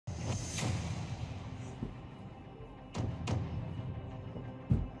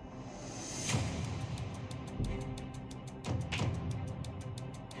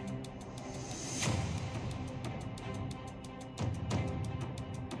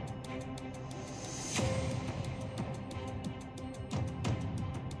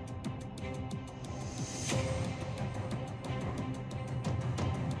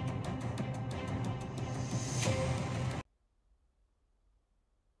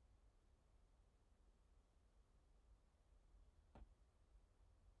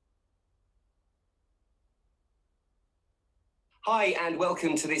Hi, and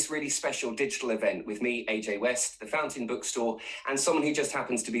welcome to this really special digital event with me, AJ West, the Fountain Bookstore, and someone who just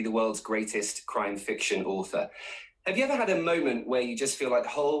happens to be the world's greatest crime fiction author. Have you ever had a moment where you just feel like the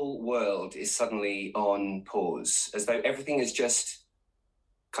whole world is suddenly on pause, as though everything has just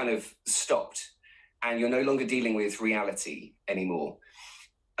kind of stopped and you're no longer dealing with reality anymore?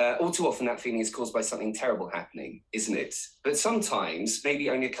 All too often that feeling is caused by something terrible happening, isn't it? But sometimes, maybe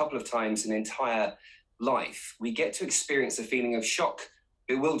only a couple of times in an entire life, we get to experience a feeling of shock,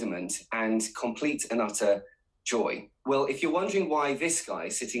 bewilderment, and complete and utter joy. Well, if you're wondering why this guy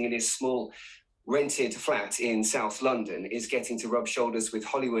sitting in his small rented flat in South London is getting to rub shoulders with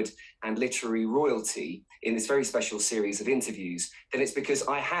Hollywood and literary royalty in this very special series of interviews, then it's because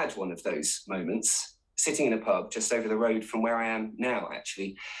I had one of those moments sitting in a pub just over the road from where I am now,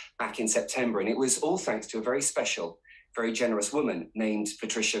 actually, back in September. And it was all thanks to a very special, very generous woman named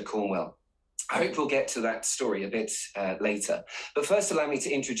Patricia Cornwell. I hope we'll get to that story a bit later. But first, allow me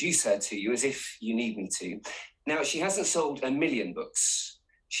to introduce her to you as if you need me to. Now, she hasn't sold 1 million books.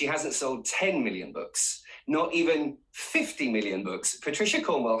 She hasn't sold 10 million books, not even 50 million books. Patricia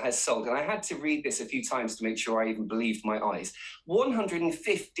Cornwell has sold, and I had to read this a few times to make sure I even believed my eyes,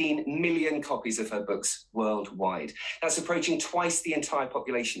 115 million copies of her books worldwide. That's approaching twice the entire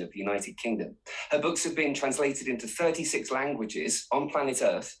population of the United Kingdom. Her books have been translated into 36 languages on planet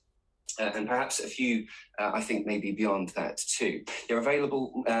Earth, and perhaps a few, I think, maybe beyond that too. They're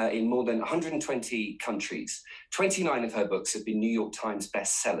available in more than 120 countries. 29 of her books have been New York Times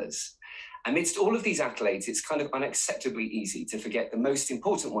bestsellers. Amidst all of these accolades, it's kind of unacceptably easy to forget the most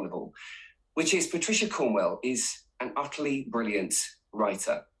important one of all, which is Patricia Cornwell is an utterly brilliant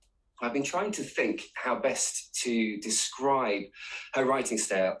writer. I've been trying to think how best to describe her writing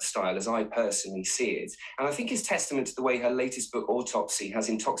style as I personally see it. And I think it's testament to the way her latest book, Autopsy, has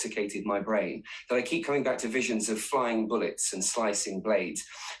intoxicated my brain, that I keep coming back to visions of flying bullets and slicing blades.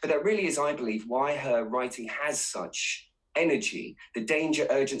 But that really is, I believe, why her writing has such energy. The danger,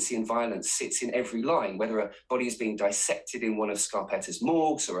 urgency, and violence sits in every line, whether a body is being dissected in one of Scarpetta's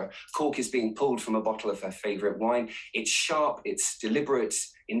morgues or a cork is being pulled from a bottle of her favorite wine. It's sharp, it's deliberate,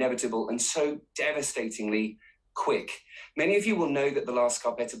 inevitable, and so devastatingly quick. Many of you will know that the last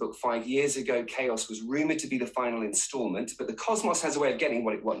Scarpetta book 5 years ago, Chaos, was rumored to be the final installment, but the cosmos has a way of getting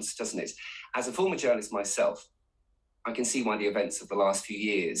what it wants, doesn't it? As a former journalist myself, I can see why the events of the last few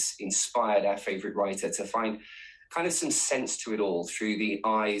years inspired our favorite writer to find kind of some sense to it all through the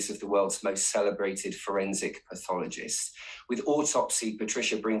eyes of the world's most celebrated forensic pathologist. With Autopsy,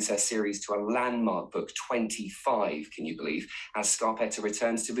 Patricia brings her series to a landmark book, 25, can you believe, as Scarpetta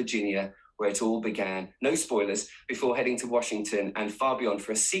returns to Virginia, where it all began, no spoilers, before heading to Washington and far beyond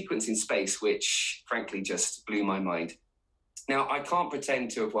for a sequence in space, which frankly just blew my mind. Now, I can't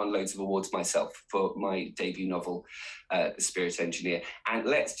pretend to have won loads of awards myself for my debut novel, The Spirit Engineer, and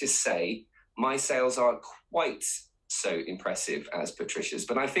let's just say, my sales aren't quite so impressive as Patricia's,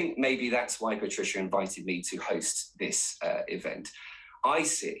 but I think maybe that's why Patricia invited me to host this event. I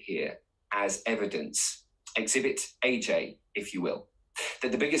sit here as evidence, exhibit AJ, if you will,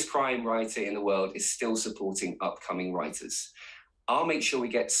 that the biggest crime writer in the world is still supporting upcoming writers. I'll make sure we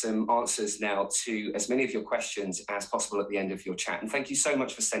get some answers now to as many of your questions as possible at the end of your chat. And thank you so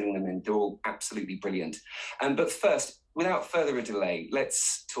much for sending them in. They're all absolutely brilliant. But first, without further delay,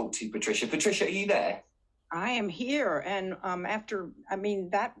 let's talk to Patricia. Patricia, are you there? I am here, and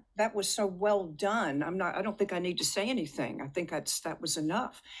that was so well done. I don't think I need to say anything. I think that was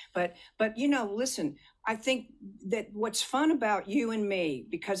enough. But listen, I think that what's fun about you and me,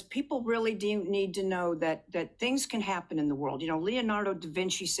 because people really do need to know that things can happen in the world. Leonardo da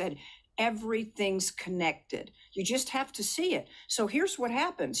Vinci said, everything's connected. You just have to see it. So here's what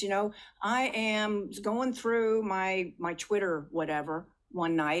happens. I am going through my Twitter, whatever,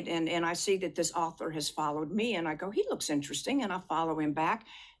 one night, and I see that this author has followed me, and I go, he looks interesting, and I follow him back,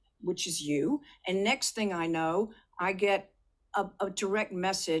 which is you. And next thing I know, I get a direct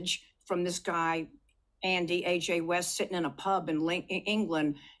message from this guy, Andy, AJ West, sitting in a pub in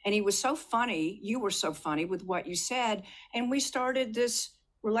England, and he was so funny. You were so funny with what you said, and we started this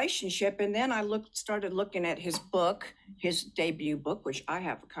relationship. And then I started looking at his book, his debut book, which I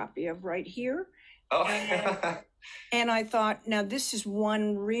have a copy of right here. Oh. And I thought, now this is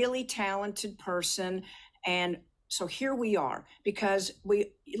one really talented person. And so here we are, because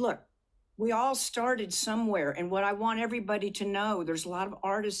we all started somewhere. And what I want everybody to know, there's a lot of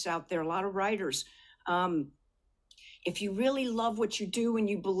artists out there, a lot of writers. If you really love what you do and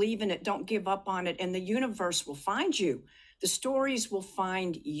you believe in it, don't give up on it. And the universe will find you. The stories will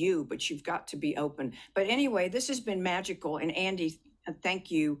find you, but you've got to be open. But anyway, this has been magical. And Andy,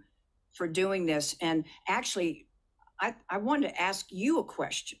 thank you for doing this. And actually, I wanted to ask you a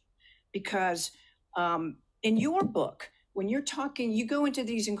question because in your book, when you're talking, you go into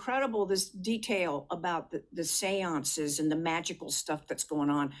this detail about the seances and the magical stuff that's going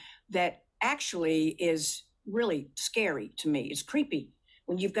on that actually is really scary to me. It's creepy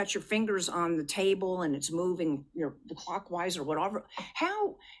when you've got your fingers on the table and it's moving the clockwise or whatever.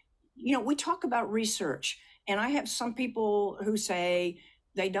 How, we talk about research, and I have some people who say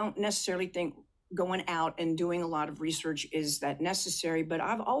they don't necessarily think going out and doing a lot of research is that necessary. But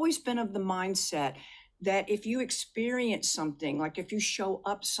I've always been of the mindset that if you experience something, like if you show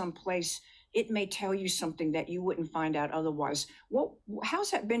up someplace, it may tell you something that you wouldn't find out otherwise.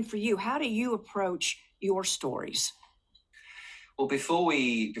 How's that been for you? How do you approach your stories? Well, before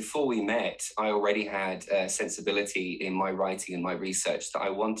we met, I already had a sensibility in my writing and my research that I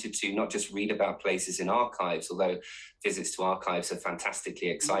wanted to not just read about places in archives, although visits to archives are fantastically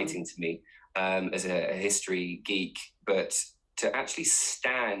exciting to me as a history geek, but to actually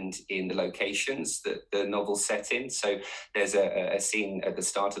stand in the locations that the novel's set in. So there's a scene at the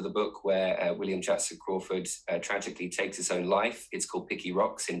start of the book where William Jackson Crawford tragically takes his own life. It's called Picky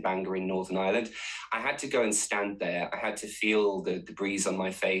Rocks in Bangor in Northern Ireland. I had to go and stand there. I had to feel the breeze on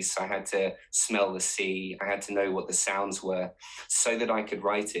my face. I had to smell the sea. I had to know what the sounds were so that I could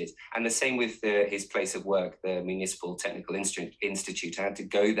write it. And the same with his place of work, the Municipal Technical Institute. I had to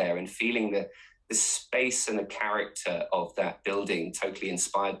go there and feeling the space and the character of that building totally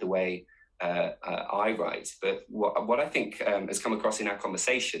inspired the way I write. But what I think has come across in our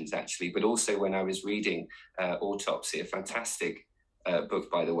conversations, actually, but also when I was reading Autopsy, a fantastic book,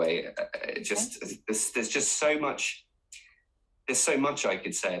 by the way, there's just so much. There's so much I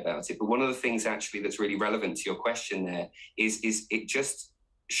could say about it. But one of the things actually that's really relevant to your question there is it just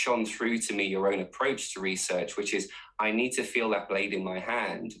shone through to me your own approach to research, which is I need to feel that blade in my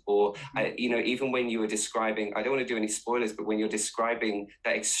hand. Or, even when you were describing, I don't want to do any spoilers, but when you're describing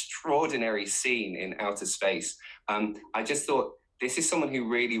that extraordinary scene in outer space, I just thought, this is someone who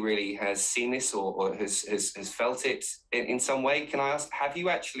really, really has seen this or has felt it in some way. Can I ask, have you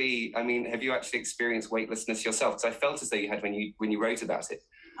actually experienced weightlessness yourself? Because I felt as though you had when you wrote about it.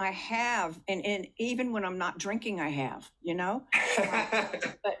 I have, and even when I'm not drinking, I have,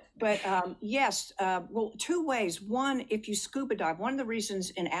 yes, well, two ways. One, if you scuba dive, one of the reasons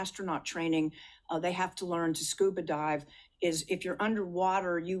in astronaut training they have to learn to scuba dive is if you're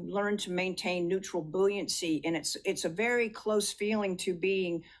underwater, you learn to maintain neutral buoyancy, and it's a very close feeling to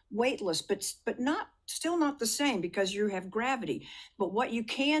being weightless, but still not the same because you have gravity. But what you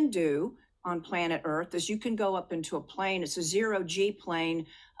can do on planet Earth is you can go up into a plane. It's a 0G plane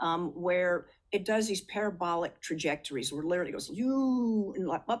where it does these parabolic trajectories where it literally goes and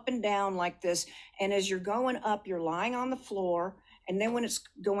up and down like this. And as you're going up, you're lying on the floor. And then when it's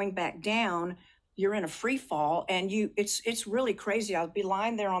going back down, you're in a free fall. And it's really crazy. I'll be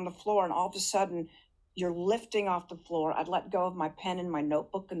lying there on the floor and all of a sudden you're lifting off the floor. I'd let go of my pen and my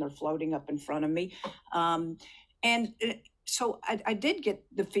notebook and they're floating up in front of me. So I did get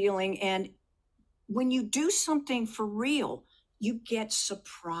the feeling, and when you do something for real, you get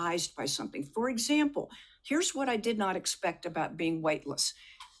surprised by something. For example, here's what I did not expect about being weightless.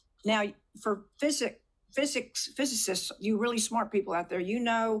 Now, for physicists, you really smart people out there, you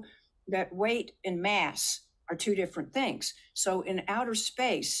know that weight and mass are two different things. So in outer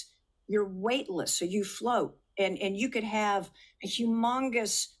space, you're weightless, so you float, and you could have a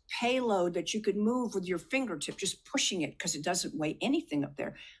humongous payload that you could move with your fingertip, just pushing it because it doesn't weigh anything up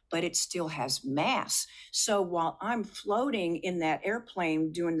there, but it still has mass. So while I'm floating in that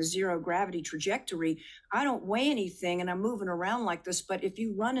airplane doing the zero gravity trajectory, I don't weigh anything and I'm moving around like this. But if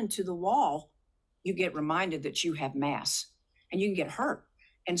you run into the wall, you get reminded that you have mass and you can get hurt.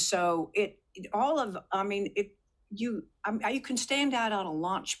 And so you can stand out on a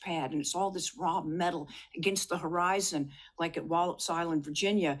launch pad and it's all this raw metal against the horizon, like at Wallops Island,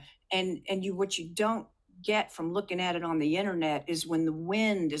 Virginia. And what you don't get from looking at it on the internet is when the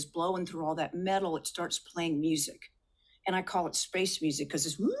wind is blowing through all that metal, it starts playing music. And I call it space music because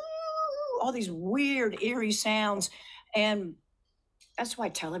it's all these weird, eerie sounds. And that's why I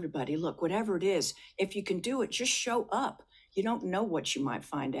tell everybody, look, whatever it is, if you can do it, just show up. You don't know what you might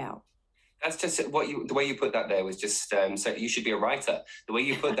find out. That's just the way you put that there was just so you should be a writer. The way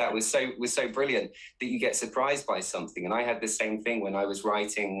you put that was so brilliant that you get surprised by something. And I had the same thing when I was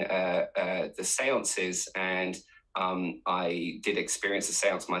writing the seances, and I did experience a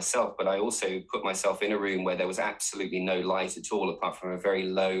seance myself, but I also put myself in a room where there was absolutely no light at all apart from a very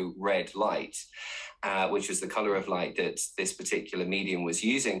low red light, which was the color of light that this particular medium was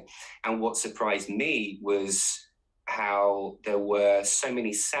using. And what surprised me was how there were so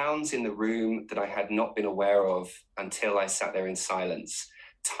many sounds in the room that I had not been aware of until I sat there in silence.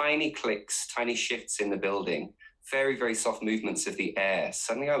 Tiny clicks, tiny shifts in the building, very, very soft movements of the air.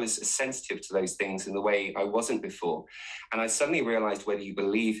 Suddenly I was sensitive to those things in the way I wasn't before. And I suddenly realized whether you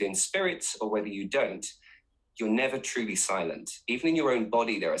believe in spirits or whether you don't, you're never truly silent. Even in your own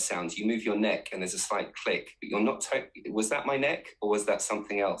body, there are sounds. You move your neck and there's a slight click, but you're not, was that my neck or was that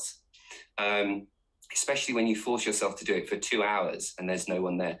something else? Especially when you force yourself to do it for 2 hours and there's no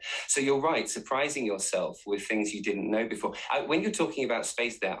one there. So you're right, surprising yourself with things you didn't know before. When you're talking about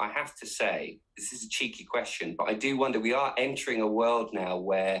space there, I have to say, this is a cheeky question, but I do wonder, we are entering a world now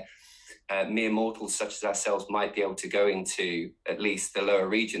where mere mortals such as ourselves might be able to go into at least the lower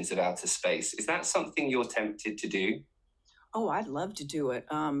regions of outer space. Is that something you're tempted to do? Oh, I'd love to do it.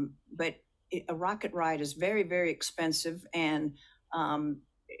 But a rocket ride is very, very expensive. And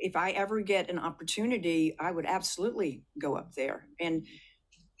if I ever get an opportunity, I would absolutely go up there. And,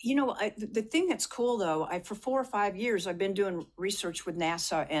 the thing that's cool, though, for 4 or 5 years, I've been doing research with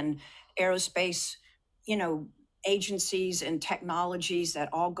NASA and aerospace, agencies and technologies that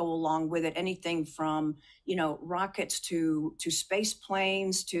all go along with it. Anything from, rockets to space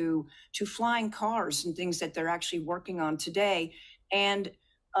planes to flying cars and things that they're actually working on today. And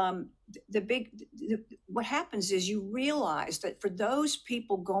what happens is you realize that for those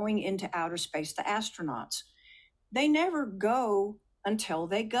people going into outer space, the astronauts, they never go until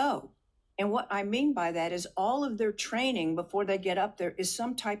they go. And what I mean by that is all of their training before they get up there is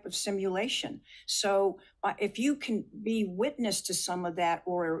some type of simulation. So if you can be witness to some of that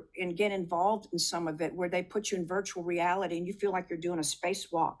and get involved in some of it where they put you in virtual reality and you feel like you're doing a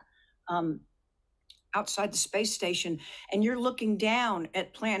spacewalk outside the space station and you're looking down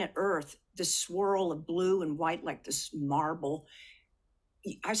at planet Earth, this swirl of blue and white like this marble,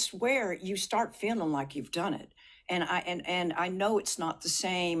 I swear you start feeling like you've done it. And I know it's not the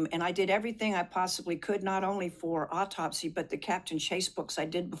same. And I did everything I possibly could, not only for Autopsy, but the Captain Chase books I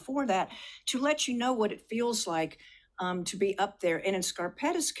did before that, to let you know what it feels like to be up there. And in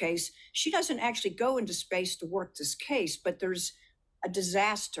Scarpetta's case, she doesn't actually go into space to work this case, but there's a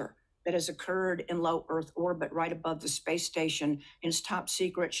disaster that has occurred in low Earth orbit right above the space station. And it's top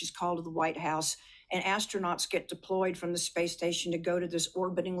secret. She's called to the White House. And astronauts get deployed from the space station to go to this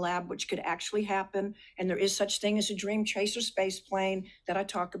orbiting lab, which could actually happen. And there is such thing as a Dream Chaser space plane that I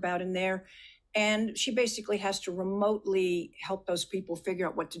talk about in there. And she basically has to remotely help those people figure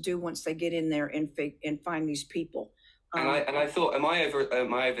out what to do once they get in there and find these people. And I thought, am I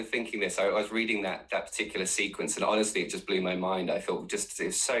overthinking this? I was reading that particular sequence, and honestly, it just blew my mind. I thought it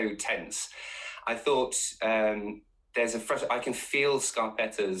was so tense. I thought I can feel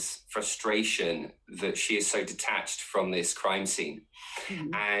Scarpetta's frustration that she is so detached from this crime scene,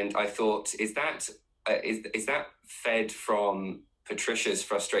 and I thought, is that fed from Patricia's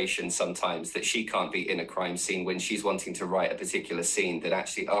frustration sometimes that she can't be in a crime scene when she's wanting to write a particular scene that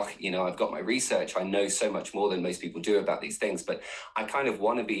actually, I've got my research, I know so much more than most people do about these things, but I kind of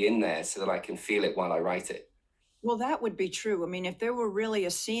want to be in there so that I can feel it while I write it. Well, that would be true. I mean, if there were really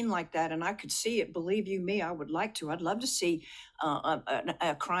a scene like that and I could see it, believe you me, I would like to. I'd love to see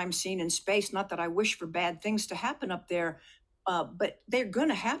a crime scene in space. Not that I wish for bad things to happen up there, but they're going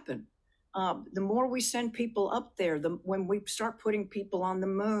to happen. The more we send people up there, when we start putting people on the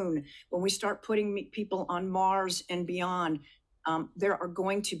moon, when we start putting people on Mars and beyond, there's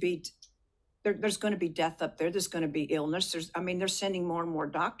going to be death up there. There's going to be illness. They're sending more and more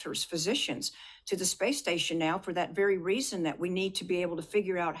doctors, physicians to the space station now for that very reason, that we need to be able to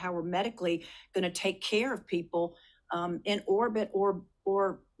figure out how we're medically going to take care of people in orbit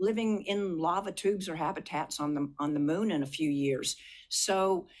or living in lava tubes or habitats on the moon in a few years.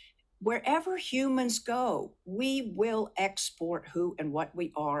 So wherever humans go, we will export who and what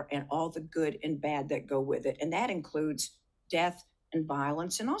we are and all the good and bad that go with it. And that includes death and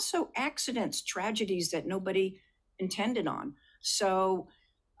violence and also accidents, tragedies that nobody intended on. So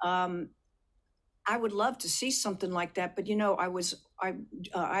I would love to see something like that. But,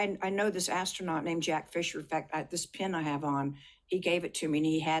 I know this astronaut named Jack Fisher. In fact, this pin I have on, he gave it to me and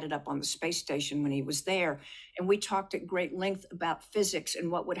he had it up on the space station when he was there. And we talked at great length about physics and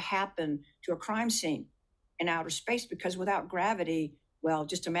what would happen to a crime scene in outer space, because without gravity, well,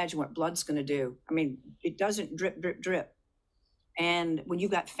 just imagine what blood's going to do. I mean, it doesn't drip, drip, drip. And when you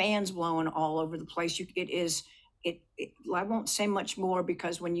got fans blowing all over the place, I won't say much more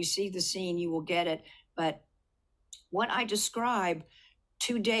because when you see the scene, you will get it. But what I describe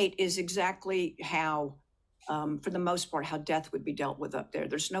to date is exactly how, for the most part, how death would be dealt with up there.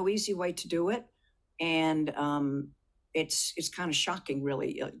 There's no easy way to do it. And it's kind of shocking,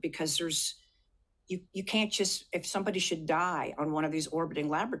 really, because you can't just, if somebody should die on one of these orbiting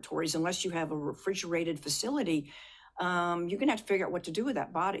laboratories, unless you have a refrigerated facility, you're going to have to figure out what to do with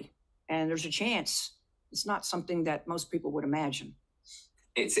that body. And there's a chance it's not something that most people would imagine.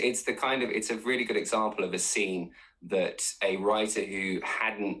 It's the kind of, it's a really good example of a scene that a writer who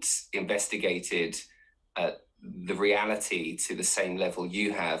hadn't investigated the reality to the same level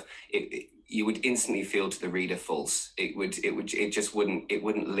you have, you would instantly feel to the reader false. It just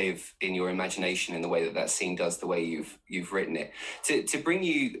wouldn't live in your imagination in the way that that scene does, the way you've written it. To bring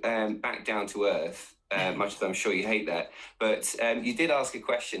you back down to earth, much as I'm sure you hate that, but you did ask a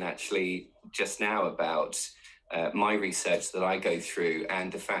question actually just now about my research that I go through,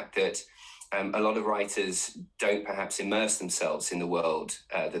 and the fact that a lot of writers don't perhaps immerse themselves in the world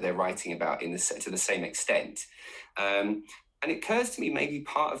that they're writing about to the same extent. And it occurs to me maybe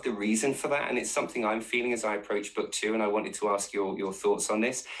part of the reason for that, and it's something I'm feeling as I approach book 2, and I wanted to ask your thoughts on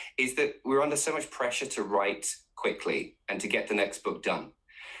this, is that we're under so much pressure to write quickly and to get the next book done.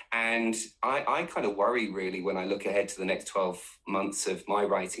 And I kind of worry really when I look ahead to the next 12 months of my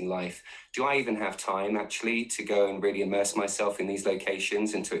writing life. Do I even have time actually to go and really immerse myself in these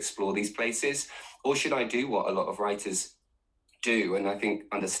locations and to explore these places? Or should I do what a lot of writers do, and I think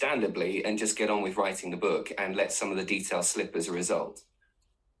understandably, and just get on with writing the book and let some of the details slip as a result?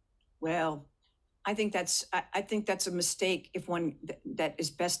 Well, I think that's a mistake, if one that is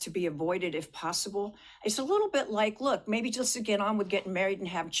best to be avoided if possible. It's a little bit like, look, maybe just to get on with getting married and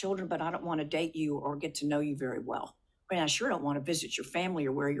have children, but I don't want to date you or get to know you very well. I mean, I sure don't want to visit your family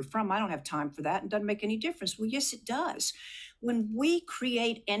or where you're from. I don't have time for that. It doesn't make any difference. Well, yes, it does. When we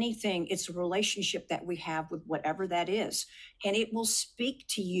create anything, it's a relationship that we have with whatever that is, and it will speak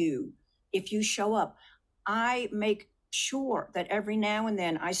to you if you show up. I make sure that every now and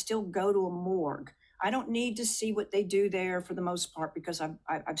then I still go to a morgue. I don't need to see what they do there for the most part, because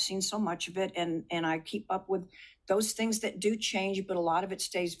I've seen so much of it, and I keep up with those things that do change, but a lot of it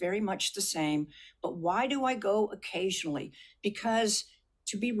stays very much the same. But why do I go occasionally? Because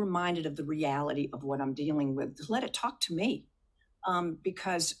to be reminded of the reality of what I'm dealing with, to let it talk to me,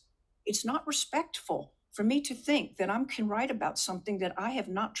 because it's not respectful for me to think that I can write about something that I have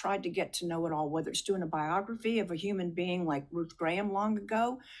not tried to get to know at all, whether it's doing a biography of a human being like Ruth Graham long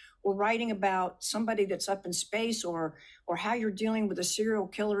ago, or writing about somebody that's up in space, or how you're dealing with a serial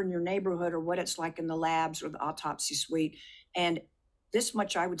killer in your neighborhood, or what it's like in the labs or the autopsy suite. And this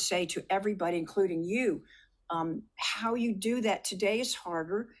much I would say to everybody, including you, how you do that today is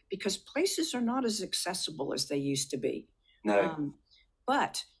harder because places are not as accessible as they used to be. No.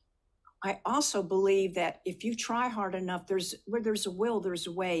 But I also believe that if you try hard enough, where there's a will, there's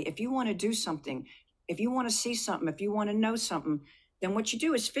a way. If you want to do something, if you want to see something, if you want to know something, then what you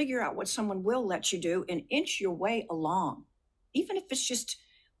do is figure out what someone will let you do and inch your way along. Even if it's just,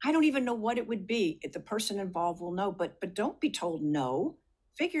 I don't even know what it would be. If the person involved will know, but don't be told no.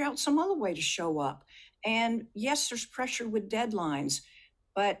 Figure out some other way to show up. And yes, there's pressure with deadlines,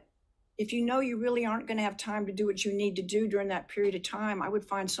 but if you know you really aren't going to have time to do what you need to do during that period of time, I would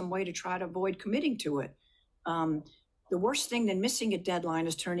find some way to try to avoid committing to it. The worst thing than missing a deadline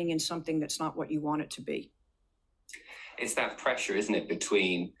is turning in something that's not what you want it to be. It's that pressure, isn't it,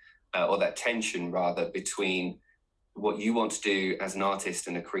 between, or that tension rather, between what you want to do as an artist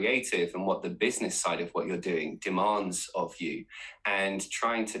and a creative and what the business side of what you're doing demands of you. And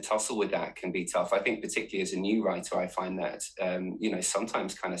trying to tussle with that can be tough. I think particularly as a new writer, I find that,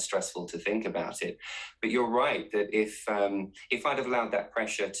 sometimes kind of stressful to think about it. But you're right that if I'd have allowed that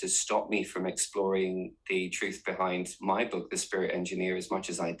pressure to stop me from exploring the truth behind my book, The Spirit Engineer, as much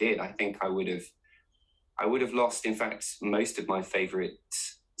as I did, I think I would have lost, in fact, most of my favorite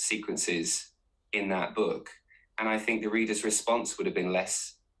sequences in that book. And I think the reader's response would have been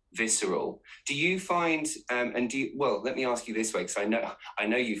less visceral. Do you find, let me ask you this way, because I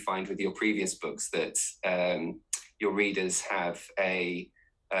know you find with your previous books that your readers have a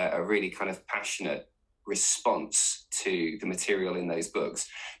really kind of passionate response to the material in those books.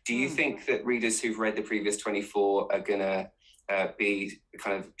 Do you think that readers who've read the previous 24 are going to be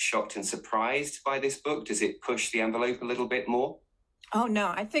kind of shocked and surprised by this book? Does it push the envelope a little bit more? Oh, no,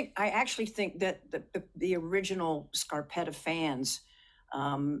 I actually think that the original Scarpetta fans,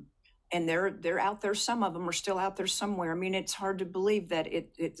 and they're out there, some of them are still out there somewhere. I mean, it's hard to believe that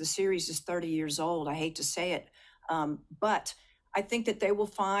the series is 30 years old. I hate to say it. But I think that they will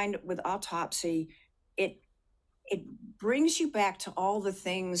find with Autopsy, it brings you back to all the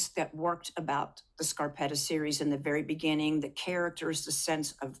things that worked about the Scarpetta series in the very beginning, the characters, the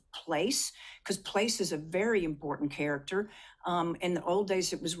sense of place, because place is a very important character. In the old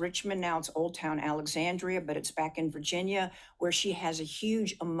days, it was Richmond. Now it's Old Town Alexandria, but it's back in Virginia, where she has a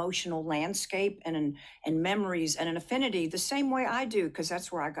huge emotional landscape and memories and an affinity, the same way I do, because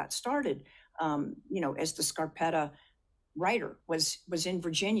that's where I got started. As the Scarpetta writer was in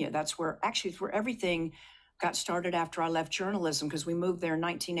Virginia. That's where everything got started after I left journalism, because we moved there in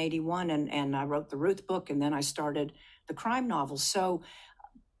 1981, and I wrote the Ruth book, and then I started the crime novels. So,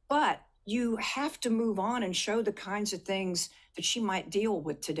 but you have to move on and show the kinds of things that she might deal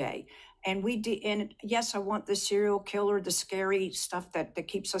with today. And and yes, I want the serial killer, the scary stuff that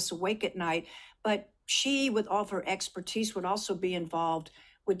keeps us awake at night. But she, with all of her expertise, would also be involved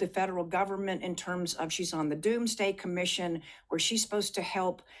with the federal government in terms of, she's on the Doomsday Commission, where she's supposed to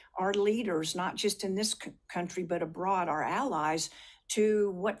help our leaders, not just in this country, but abroad, our allies,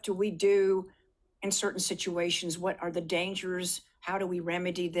 to what do we do in certain situations? What are the dangers? How do we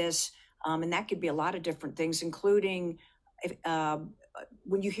remedy this? And that could be a lot of different things, including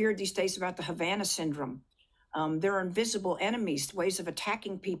when you hear these days about the Havana syndrome. There are invisible enemies, ways of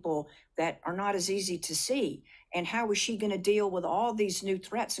attacking people that are not as easy to see. And how is she going to deal with all these new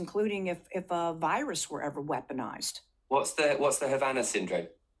threats, including if a virus were ever weaponized? What's the Havana syndrome?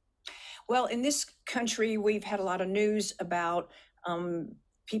 Well, in this country, we've had a lot of news about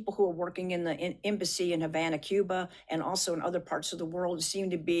people who are working in the embassy in Havana, Cuba, and also in other parts of the world seem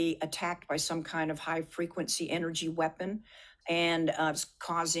to be attacked by some kind of high frequency energy weapon, and it's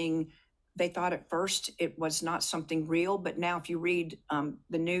causing. They thought at first it was not something real, but now if you read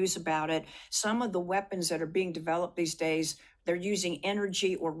the news about it, some of the weapons that are being developed these days, they're using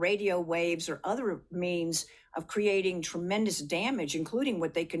energy or radio waves or other means of creating tremendous damage, including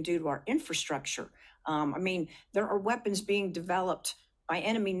what they can do to our infrastructure. There are weapons being developed by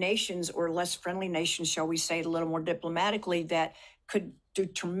enemy nations, or less friendly nations, shall we say it a little more diplomatically, that could do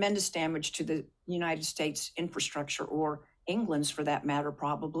tremendous damage to the United States infrastructure, or England's for that matter,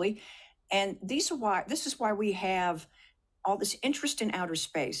 probably. And this is why we have all this interest in outer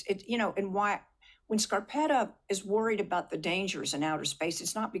space. And why when Scarpetta is worried about the dangers in outer space,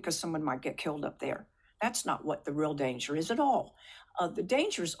 it's not because someone might get killed up there. That's not what the real danger is at all. The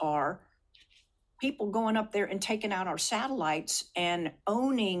dangers are people going up there and taking out our satellites and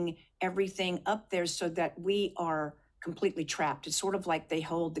owning everything up there so that we are completely trapped. It's sort of like they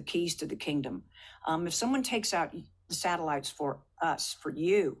hold the keys to the kingdom. If someone takes out the satellites for us, for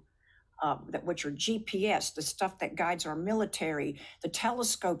you, which are GPS, the stuff that guides our military, the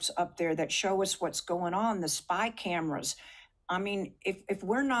telescopes up there that show us what's going on, the spy cameras. If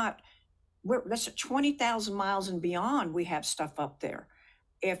that's 20,000 miles and beyond, we have stuff up there.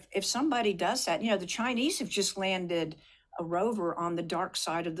 If somebody does that, the Chinese have just landed a rover on the dark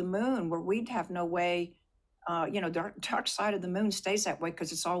side of the moon, where we'd have no way. Dark side of the moon stays that way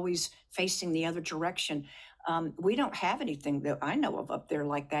because it's always facing the other direction. We don't have anything that I know of up there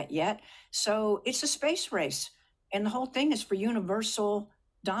like that yet. So it's a space race. And the whole thing is for universal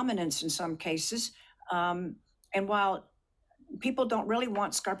dominance in some cases. And while people don't really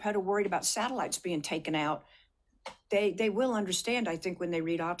want Scarpetta worried about satellites being taken out, they will understand, I think, when they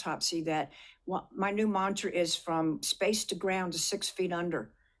read Autopsy, that my new mantra is from space to ground to 6 feet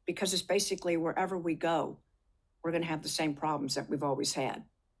under, because it's basically wherever we go, we're going to have the same problems that we've always had.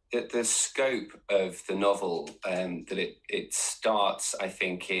 The scope of the novel, that it starts, I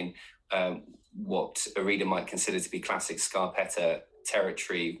think, in what a reader might consider to be classic Scarpetta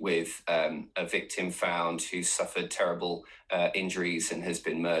territory, with a victim found who suffered terrible injuries and has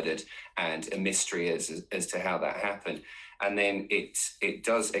been murdered, and a mystery as to how that happened. And then it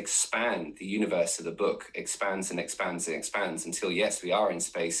does expand. The universe of the book expands and expands and expands until, yes, we are in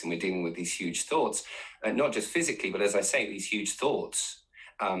space and we're dealing with these huge thoughts, not just physically, but as I say, these huge thoughts.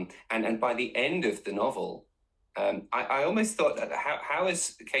 And by the end of the novel, I almost thought, how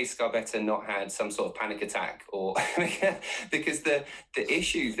has Kay Scarpetta not had some sort of panic attack? Or because the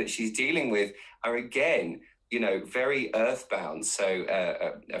issues that she's dealing with are, again, very earthbound. So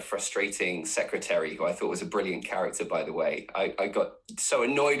a frustrating secretary, who I thought was a brilliant character, by the way. I got so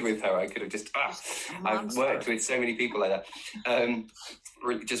annoyed with her. I could have just, I've worked with so many people like that.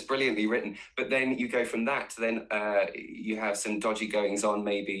 Just brilliantly written. But then you go from that to then you have some dodgy goings on,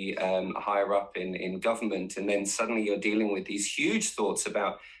 maybe higher up in government. And then suddenly you're dealing with these huge thoughts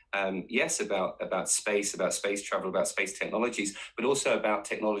about about space travel, about space technologies, but also about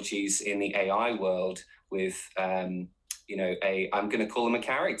technologies in the AI world, with I'm going to call him a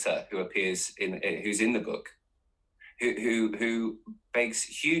character who appears who's in the book, who begs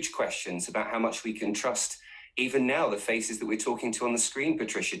huge questions about how much we can trust Even now, the faces that we're talking to on the screen,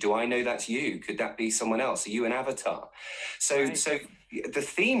 Patricia, do I know that's you? Could that be someone else? Are you an avatar? So, Right. so the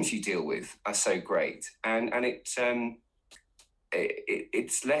themes you deal with are so great, and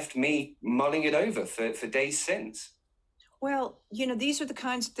it's left me mulling it over for days since. Well, these are the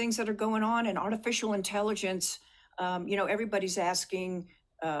kinds of things that are going on in artificial intelligence. Everybody's asking,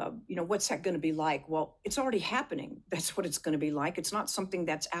 what's that going to be like? Well, it's already happening. That's what it's going to be like. It's not something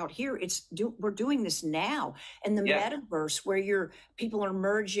that's out here. We're doing this now, and the Yeah. metaverse, where people are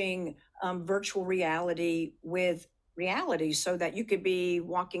merging virtual reality with reality, so that you could be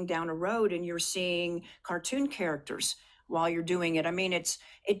walking down a road and you're seeing cartoon characters while you're doing it. I mean, it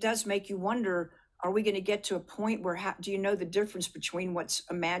does make you wonder, are we going to get to a point where, do you know the difference between what's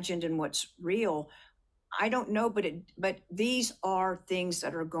imagined and what's real? I don't know, but these are things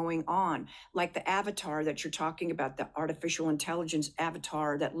that are going on, like the avatar that you're talking about, the artificial intelligence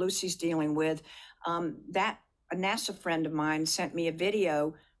avatar that Lucy's dealing with. That a NASA friend of mine sent me a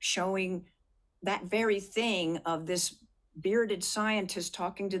video showing that very thing, of this bearded scientist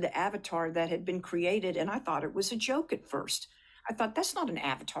talking to the avatar that had been created, and I thought it was a joke at first. I thought, that's not an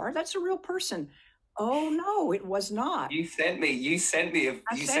avatar, that's a real person. Oh no, it was not. I You sent sent it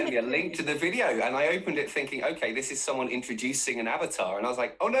me a to link to you. the video, and I opened it thinking, okay, this is someone introducing an avatar, and I was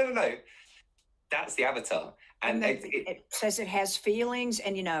like, oh no, no, no, that's the avatar. And And then it says it has feelings,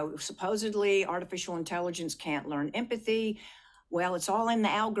 and supposedly artificial intelligence can't learn empathy. Well, it's all in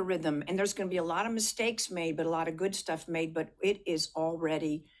the algorithm, and there's going to be a lot of mistakes made, but a lot of good stuff made. But it is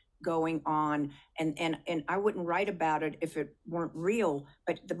already going on, and I wouldn't write about it if it weren't real.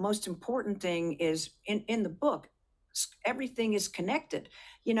 But the most important thing is, in the book, everything is connected.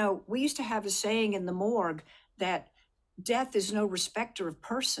 We used to have a saying in the morgue that death is no respecter of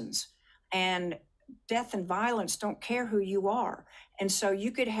persons, and death and violence don't care who you are. And so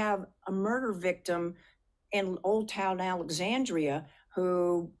you could have a murder victim in Old Town Alexandria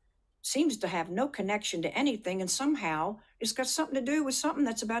who seems to have no connection to anything, and somehow it's got something to do with something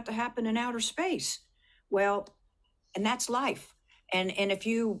that's about to happen in outer space. Well, and that's life. And if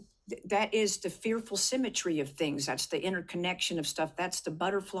you that is the fearful symmetry of things. That's the interconnection of stuff. That's the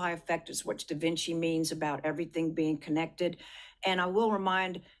butterfly effect, is what Da Vinci means about everything being connected. And I will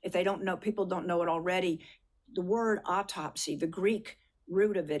remind, if they don't know, people don't know it already, the word autopsy, the Greek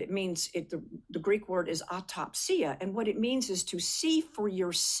root of it, the Greek word is autopsia. And what it means is to see for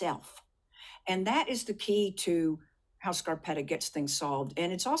yourself. And that is the key to how Scarpetta gets things solved.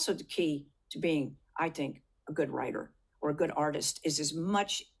 And it's also the key to being, I think, a good writer or a good artist, is as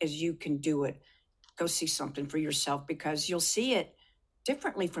much as you can do it, go see something for yourself, because you'll see it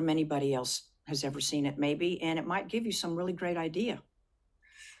differently from anybody else has ever seen it, maybe, and it might give you some really great idea.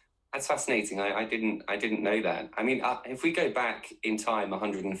 that's fascinating. I didn't know that. I mean, if we go back in time,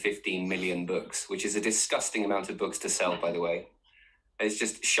 115 million books, which is a disgusting amount of books to sell, by the way. It's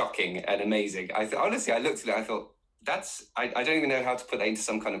just shocking and amazing. Honestly, I looked at it, I thought, I don't even know how to put that into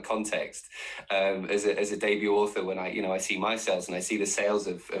some kind of context. As a debut author, when I see my sales and I see the sales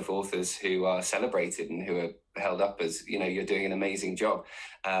of authors who are celebrated and who are held up as, you're doing an amazing job.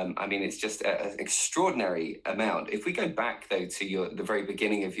 I mean, it's just an extraordinary amount. If we go back though to the very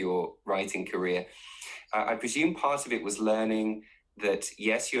beginning of your writing career, I presume part of it was learning that,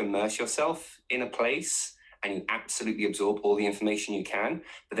 yes, you immerse yourself in a place and you absolutely absorb all the information you can,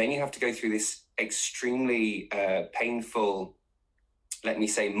 but then you have to go through this extremely painful, let me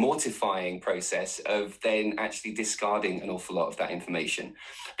say, mortifying process of then actually discarding an awful lot of that information,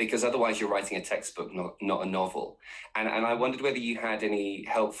 because otherwise you're writing a textbook, not a novel. And I wondered whether you had any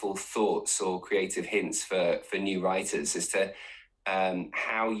helpful thoughts or creative hints for new writers as to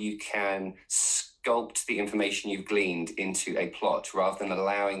how you can sculpt the information you've gleaned into a plot rather than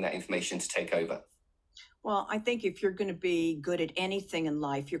allowing that information to take over. Well, I think if you're going to be good at anything in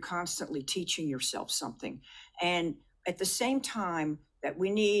life, you're constantly teaching yourself something. And at the same time, that we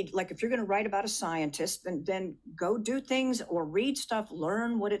need, like, if you're going to write about a scientist, then go do things or read stuff,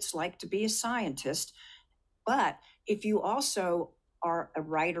 learn what it's like to be a scientist. But if you also are a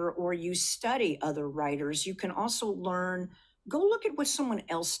writer or you study other writers, you can also learn, go look at what someone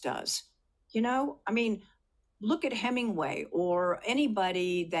else does. I mean, look at Hemingway or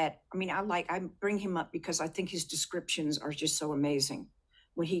anybody that, I bring him up because I think his descriptions are just so amazing.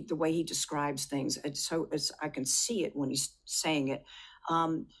 The way he describes things, I can see it when he's saying it.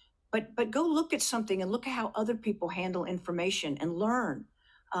 But go look at something and look at how other people handle information and learn.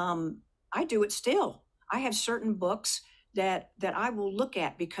 I do it still. I have certain books that I will look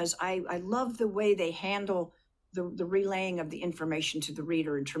at because I love the way they handle the relaying of the information to the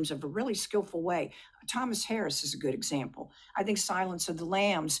reader in terms of a really skillful way. Thomas Harris is a good example. I think Silence of the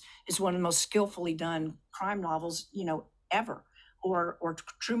Lambs is one of the most skillfully done crime novels, ever. Or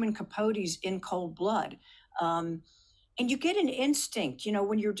Truman Capote's In Cold Blood. And you get an instinct,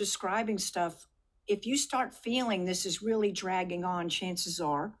 when you're describing stuff. If you start feeling this is really dragging on, chances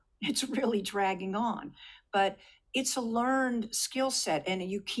are it's really dragging on. But it's a learned skill set, and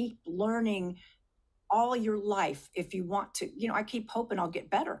you keep learning all your life if you want to. I keep hoping I'll get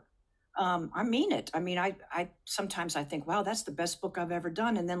better. I mean it. I mean, I sometimes I think, wow, that's the best book I've ever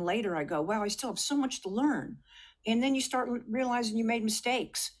done. And then later I go, wow, I still have so much to learn. And then you start realizing you made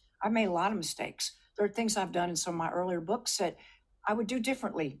mistakes. I've made a lot of mistakes. There are things I've done in some of my earlier books that I would do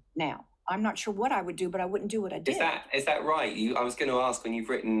differently now. I'm not sure what I would do, but I wouldn't do what I did. Is that right? I was going to ask, when you've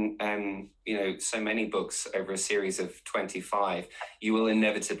written, so many books over a series of 25, you will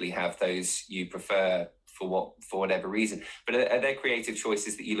inevitably have those you prefer for whatever reason. But are there creative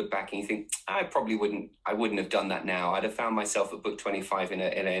choices that you look back and you think, I wouldn't have done that now. I'd have found myself at book 25 in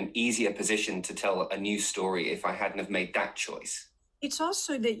an easier position to tell a new story if I hadn't have made that choice. It's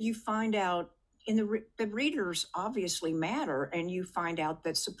also that you find out, the readers obviously matter, and you find out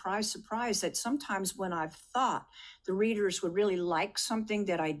that, surprise, surprise, that sometimes when I've thought the readers would really like something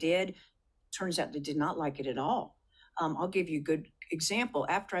that I did, turns out they did not like it at all. I'll give you a good example.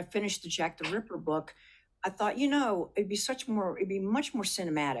 After I finished the Jack the Ripper book, I thought, it'd be much more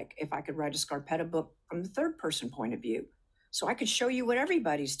cinematic if I could write a Scarpetta book from the third person point of view, so I could show you what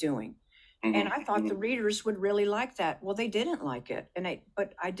everybody's doing. Mm-hmm. And I thought the readers would really like that. Well, they didn't like it.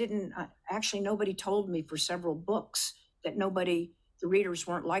 But I didn't, actually, nobody told me for several books that the readers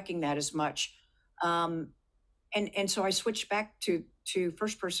weren't liking that as much. And so I switched back to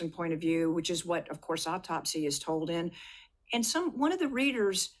first person point of view, which is what, of course, Autopsy is told in. And one of the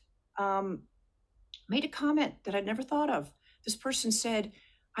readers made a comment that I'd never thought of. This person said,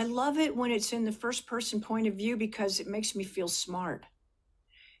 I love it when it's in the first person point of view because it makes me feel smart.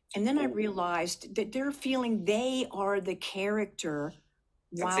 And then I realized that they're feeling they are the character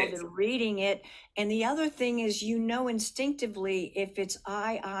while they're reading it. And the other thing is, instinctively, if it's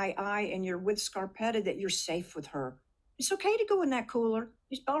I, and you're with Scarpetta, that you're safe with her. It's okay to go in that cooler.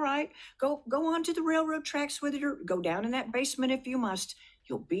 It's all right. Go onto the railroad tracks with her. Go down in that basement if you must.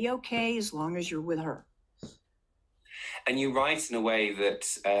 You'll be okay as long as you're with her. And you write in a way that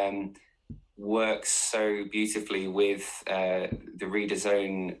works so beautifully with the reader's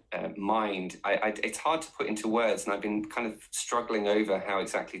own mind. It's hard to put into words, and I've been kind of struggling over how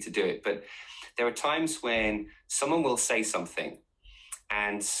exactly to do it. But there are times when someone will say something,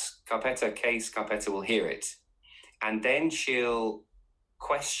 and Scarpetta will hear it, and then she'll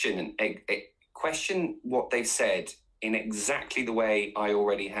question what they've said in exactly the way I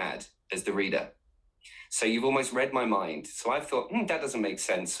already had as the reader. So you've almost read my mind. So I thought, that doesn't make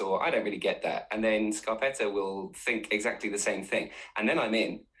sense, or I don't really get that. And then Scarpetta will think exactly the same thing. And then I'm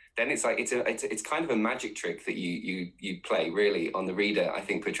in. Then it's like, it's kind of a magic trick that you play really on the reader, I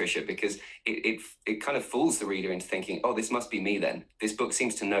think, Patricia, because it kind of fools the reader into thinking, oh, this must be me then. This book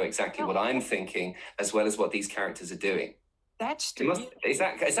seems to know exactly what I'm thinking as well as what these characters are doing. Is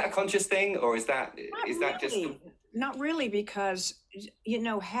that a conscious thing, or is that just... Not really, because,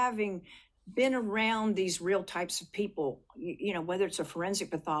 having been around these real types of people, whether it's a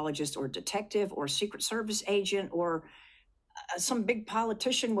forensic pathologist or detective or Secret Service agent or some big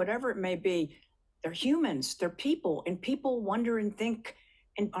politician, whatever it may be, they're humans, they're people, and people wonder and think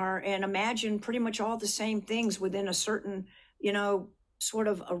and imagine pretty much all the same things within a certain, sort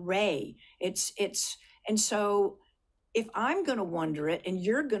of array. And so if I'm going to wonder it and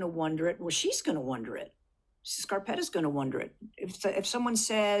you're going to wonder it, well, she's going to wonder it. Scarpetta's going to wonder it. If someone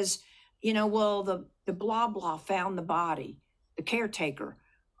says, well, the blah, blah found the body, the caretaker,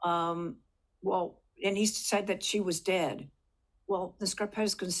 and he said that she was dead. Well, the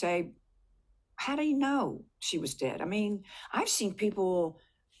Scarpetta's going to say, how do you know she was dead? I mean, I've seen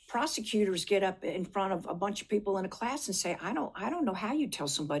prosecutors get up in front of a bunch of people in a class and say, I don't know how you tell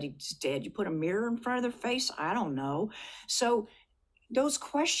somebody's dead. You put a mirror in front of their face? I don't know. So those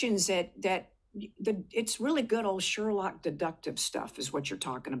questions it's really good old Sherlock deductive stuff is what you're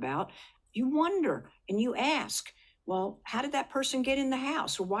talking about. You wonder and you ask, well, how did that person get in the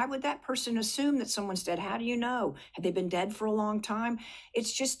house? Or why would that person assume that someone's dead? How do you know? Have they been dead for a long time?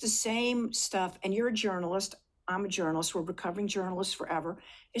 It's just the same stuff. And you're a journalist. I'm a journalist. We're recovering journalists forever.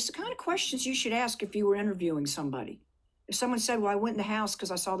 It's the kind of questions you should ask if you were interviewing somebody. If someone said, well, I went in the house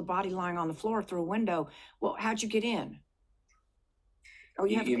because I saw the body lying on the floor through a window. Well, how'd you get in? Oh,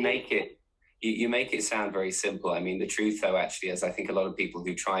 you make it sound very simple. I mean, the truth, though, actually, is I think a lot of people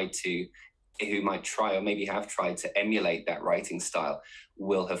who try to who might try or maybe have tried to emulate that writing style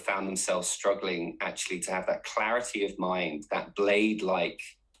will have found themselves struggling actually to have that clarity of mind, that blade-like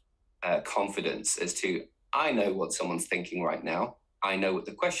confidence as to, I know what someone's thinking right now. I know what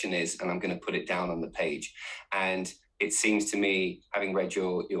the question is, and I'm going to put it down on the page. And it seems to me, having read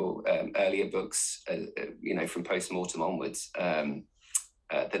your earlier books, from postmortem onwards,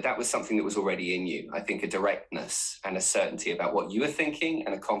 that was something that was already in you. I think a directness and a certainty about what you were thinking,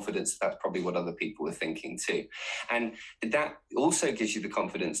 and a confidence that's probably what other people were thinking too. And that also gives you the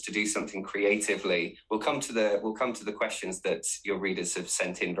confidence to do something creatively. We'll come to the questions that your readers have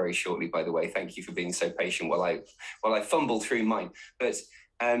sent in very shortly, by the way. Thank you for being so patient while I fumble through mine. But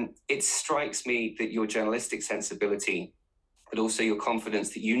it strikes me that your journalistic sensibility, but also your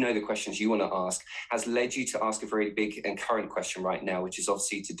confidence that you know the questions you want to ask, has led you to ask a very big and current question right now, which is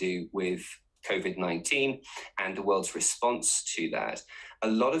obviously to do with COVID-19 and the world's response to that. A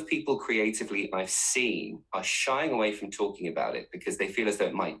lot of people creatively I've seen are shying away from talking about it because they feel as though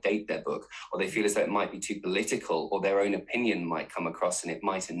it might date their book, or they feel as though it might be too political, or their own opinion might come across and it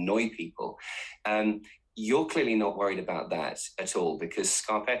might annoy people. You're clearly not worried about that at all, because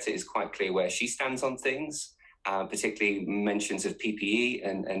Scarpetta is quite clear where she stands on things. Particularly mentions of PPE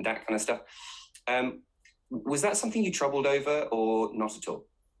and that kind of stuff. Was that something you troubled over, or not at all?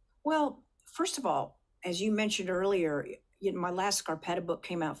 Well, first of all, as you mentioned earlier, my last Scarpetta book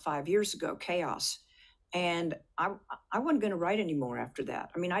came out 5 years ago, Chaos. And I wasn't going to write anymore after that.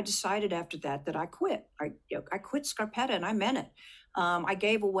 I mean, I decided after that I quit. I quit Scarpetta, and I meant it. I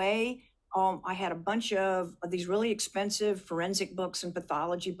gave away, I had a bunch of these really expensive forensic books and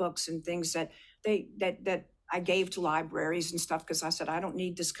pathology books and things that I gave to libraries and stuff, because I said, I don't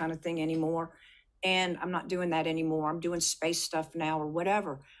need this kind of thing anymore. And I'm not doing that anymore. I'm doing space stuff now or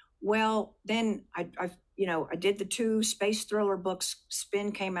whatever. Well, then I did the 2 space thriller books.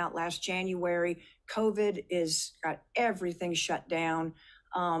 Spin came out last January. COVID got everything shut down.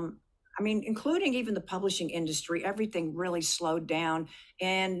 Including even the publishing industry, everything really slowed down,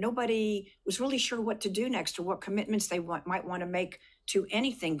 and nobody was really sure what to do next or what commitments they might want to make to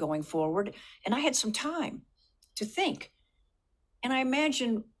anything going forward. And I had some time to think. And I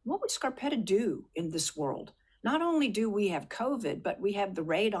imagined, what would Scarpetta do in this world? Not only do we have COVID, but we have the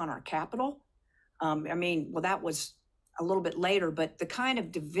raid on our Capitol. That was a little bit later, but the kind of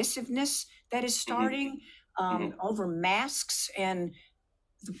divisiveness that is starting over masks, and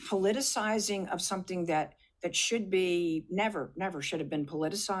the politicizing of something that should be never should have been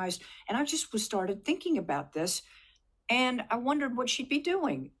politicized. And I just started thinking about this, and I wondered what she'd be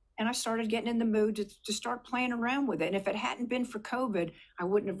doing. And I started getting in the mood to start playing around with it. And if it hadn't been for COVID, I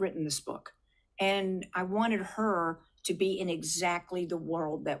wouldn't have written this book. And I wanted her to be in exactly the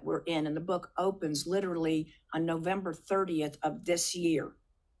world that we're in. And the book opens literally on November 30th of this year.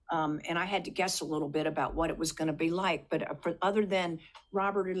 And I had to guess a little bit about what it was going to be like. But other than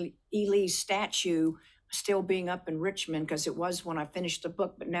Robert E. Lee's statue still being up in Richmond, because it was when I finished the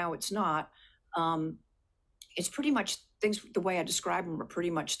book, but now it's not, it's pretty much things, the way I describe them are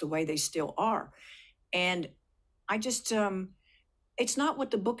pretty much the way they still are. And I just, it's not what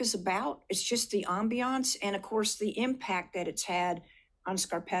the book is about. It's just the ambiance and, of course, the impact that it's had on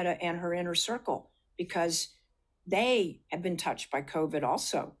Scarpetta and her inner circle, because they have been touched by COVID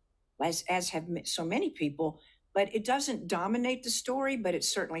also, as have so many people. But it doesn't dominate the story, but it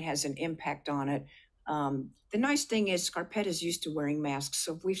certainly has an impact on it. The nice thing is Scarpetta's used to wearing masks,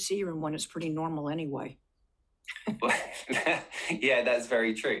 so if we see her in one, it's pretty normal anyway. Yeah, that's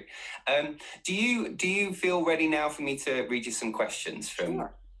very true. Do you feel ready now for me to read you some questions from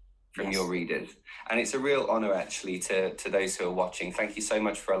Yes. your readers? And it's a real honor, actually, to those who are watching. Thank you so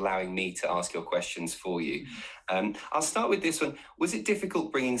much for allowing me to ask your questions for you. I'll start with this one. Was it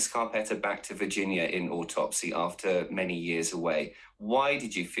difficult bringing Scarpetta back to Virginia in Autopsy after many years away? Why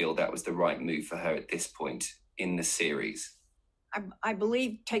did you feel that was the right move for her at this point in the series? I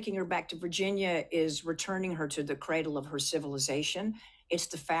believe taking her back to Virginia is returning her to the cradle of her civilization. It's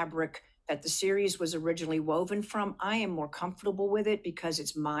the fabric that the series was originally woven from. I am more comfortable with it because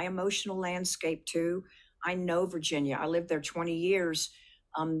it's my emotional landscape too. I know Virginia. I lived there 20 years.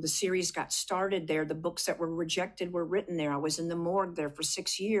 The series got started there. The books that were rejected were written there. I was in the morgue there for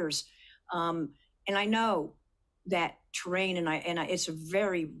 6 years. And I know that terrain, and it's a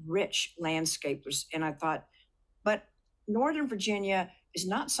very rich landscape. And I thought, but Northern Virginia is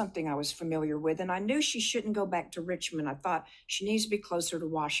not something I was familiar with. And I knew she shouldn't go back to Richmond. I thought she needs to be closer to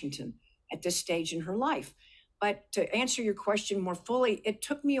Washington at this stage in her life. But to answer your question more fully, it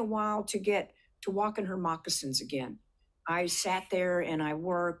took me a while to get to walk in her moccasins again. I sat there and I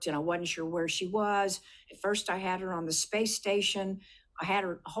worked and I wasn't sure where she was. At first I had her on the space station. I had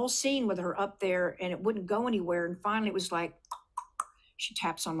a whole scene with her up there and it wouldn't go anywhere. And finally it was like, she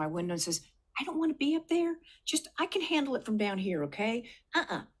taps on my window and says, I don't want to be up there. Just, I can handle it from down here, okay?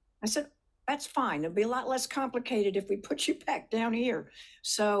 I said, that's fine. It'll be a lot less complicated if we put you back down here.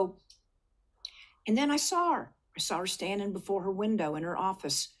 So, and then I saw her. I saw her standing before her window in her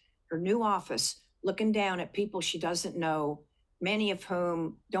office, her new office, looking down at people she doesn't know, many of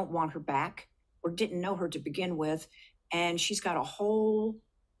whom don't want her back or didn't know her to begin with. And she's got a whole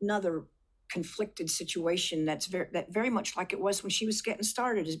nother conflicted situation that's very much like it was when she was getting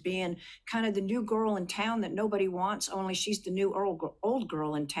started, as being kind of the new girl in town that nobody wants, only she's the new old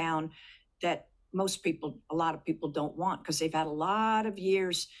girl in town that a lot of people don't want, because they've had a lot of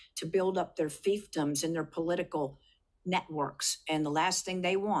years to build up their fiefdoms and their political networks. And the last thing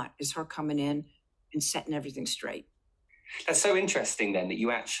they want is her coming in and setting everything straight. That's so interesting then that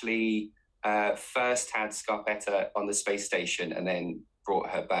you actually first had Scarpetta on the space station and then brought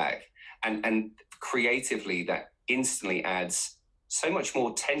her back. And creatively, that instantly adds so much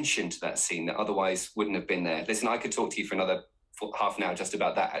more tension to that scene that otherwise wouldn't have been there. Listen, I could talk to you for another half an hour just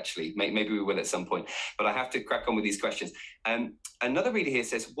about that, actually. Maybe we will at some point. But I have to crack on with these questions. Another reader here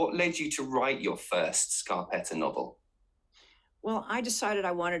says, what led you to write your first Scarpetta novel? Well, I decided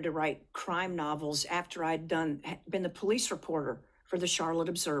I wanted to write crime novels after I'd been the police reporter for the Charlotte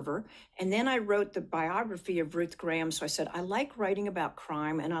Observer. And then I wrote the biography of Ruth Graham. So I said, I like writing about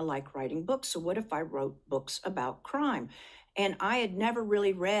crime and I like writing books. So what if I wrote books about crime? And I had never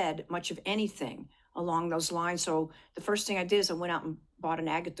really read much of anything along those lines. So the first thing I did is I went out and bought an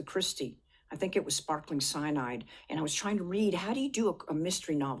Agatha Christie. I think it was Sparkling Cyanide. And I was trying to read, how do you do a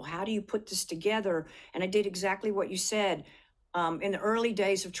mystery novel? How do you put this together? And I did exactly what you said. In the early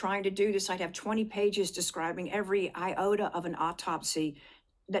days of trying to do this, I'd have 20 pages describing every iota of an autopsy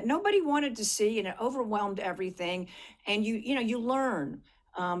that nobody wanted to see, and it overwhelmed everything. And you learn.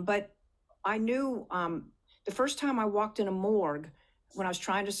 But I knew the first time I walked in a morgue when I was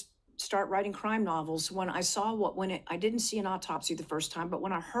trying to start writing crime novels, when I saw I didn't see an autopsy the first time, but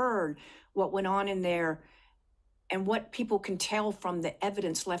when I heard what went on in there, and what people can tell from the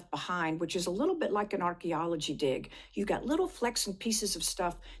evidence left behind, which is a little bit like an archaeology dig. You've got little flecks and pieces of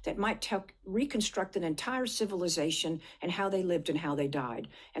stuff that might reconstruct an entire civilization and how they lived and how they died.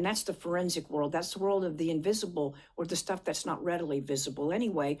 And that's the forensic world. That's the world of the invisible, or the stuff that's not readily visible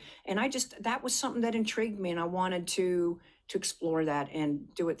anyway. And that was something that intrigued me, and I wanted to explore that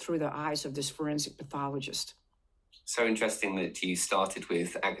and do it through the eyes of this forensic pathologist. So interesting that you started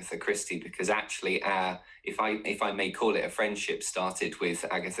with Agatha Christie, because actually if I may call it, a friendship started with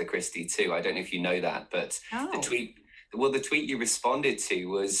Agatha Christie too. I don't know if you know that, but the tweet you responded to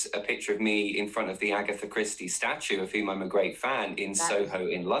was a picture of me in front of the Agatha Christie statue, of whom I'm a great fan, in Soho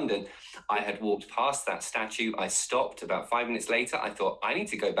in London. I had walked past that statue. I stopped about 5 minutes later. I thought, I need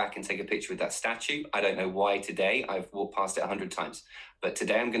to go back and take a picture with that statue. I don't know why today. I've walked past it 100 times. But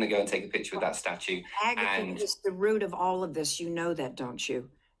today I'm going to go and take a picture with that statue. Agatha is the root of all of this. You know that, don't you?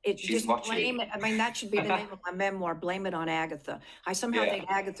 She's watching. Blame it. I mean, that should be the name of my memoir. Blame it on Agatha. I somehow think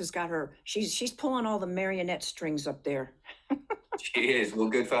Agatha's got her. She's pulling all the marionette strings up there. She is. Well,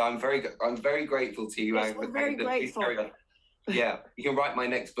 good for her. I'm very grateful to you, Yes, Agatha. we're very grateful. Yeah, you can write my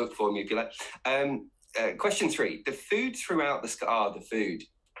next book for me if you like. Question 3: the food throughout the food.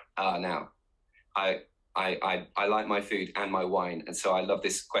 Now, I like my food and my wine, and so I love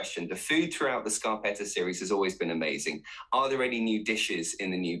this question. The food throughout the Scarpetta series has always been amazing. Are there any new dishes in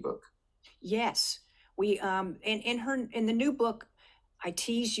the new book? Yes, we in the new book, I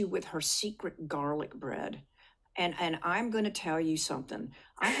tease you with her secret garlic bread, and I'm going to tell you something.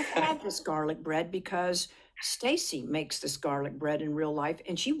 I have had this garlic bread because Stacy makes this garlic bread in real life,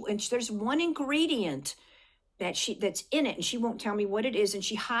 and there's one ingredient that's in it, and she won't tell me what it is, and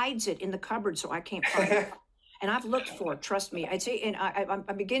she hides it in the cupboard so I can't find it. And I've looked for it, trust me. I'd say, and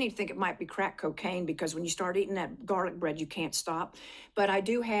I'm beginning to think it might be crack cocaine, because when you start eating that garlic bread, you can't stop. But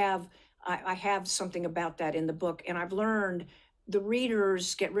I have something about that in the book, and I've learned the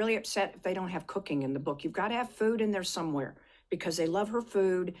readers get really upset if they don't have cooking in the book. You've got to have food in there somewhere, because they love her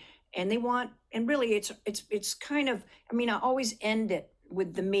food, and and really it's kind of, I mean, I always end it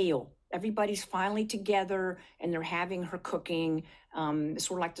with the meal. Everybody's finally together and they're having her cooking. It's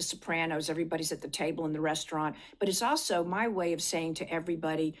sort of like The Sopranos. Everybody's at the table in the restaurant. But it's also my way of saying to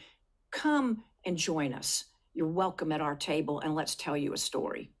everybody, come and join us. You're welcome at our table, and let's tell you a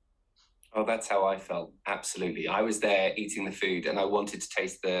story. Oh, that's how I felt. Absolutely. I was there eating the food, and I wanted to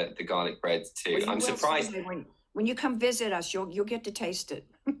taste the garlic bread too. Well, I'm surprised. When you come visit us, you'll get to taste it.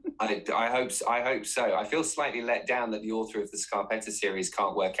 I hope so. I hope so. I feel slightly let down that the author of the Scarpetta series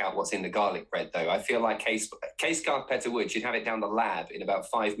can't work out what's in the garlic bread, though. I feel like Kay Scarpetta would. She'd have it down the lab in about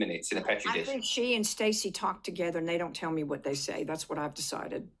 5 minutes in a petri dish. I think she and Stacy talk together, and they don't tell me what they say. That's what I've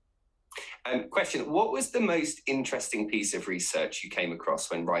decided. Question: what was the most interesting piece of research you came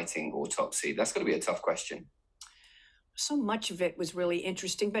across when writing Autopsy? That's got to be a tough question. So much of it was really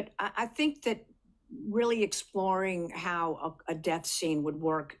interesting, but I think that really exploring how a death scene would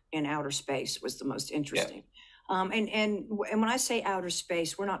work in outer space was the most interesting. Yeah. And when I say outer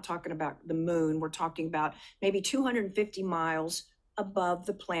space, we're not talking about the moon. We're talking about maybe 250 miles above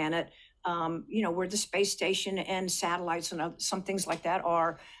the planet, where the space station and satellites and some things like that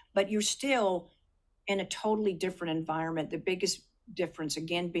are. But you're still in a totally different environment. The biggest difference,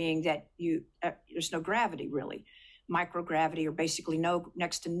 again, being that there's no gravity really. Microgravity, or basically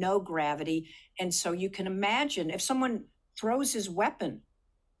next to no gravity. And so you can imagine if someone throws his weapon,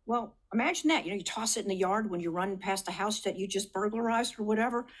 well, imagine that, you toss it in the yard when you're running past a house that you just burglarized or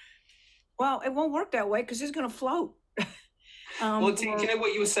whatever. Well, it won't work that way because it's going to float. Well, do you know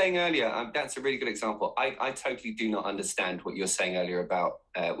what you were saying earlier? That's a really good example. I totally do not understand what you were saying earlier about,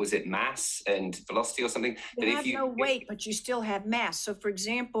 was it mass and velocity or something? You have no weight, but you still have mass. So for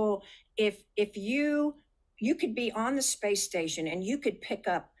example, if you could be on the space station and you could pick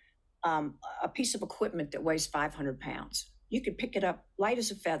up a piece of equipment that weighs 500 pounds. You could pick it up light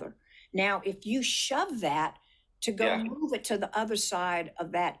as a feather. Now, if you shove that to go move it to the other side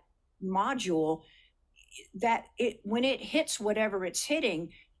of that module, when it hits whatever it's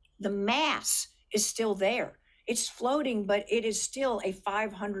hitting, the mass is still there. It's floating, but it is still a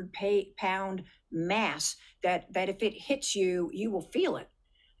 500-pound mass that if it hits you, you will feel it.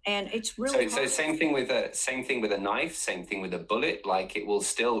 And it's really so same thing with a knife, same thing with a bullet, like it will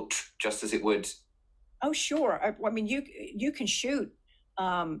still just as it would. Oh, sure. I mean, you can shoot.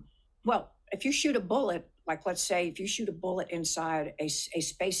 Well, if you shoot a bullet, like let's say if you shoot a bullet inside a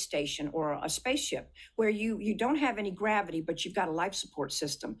space station or a spaceship where you don't have any gravity, but you've got a life support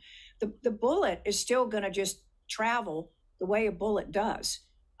system, the bullet is still going to just travel the way a bullet does.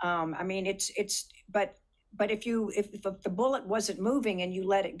 I mean, but if the bullet wasn't moving and you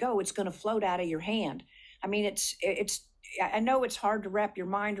let it go, it's going to float out of your hand. I mean, I know it's hard to wrap your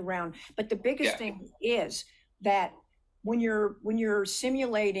mind around, but the biggest thing is that when you're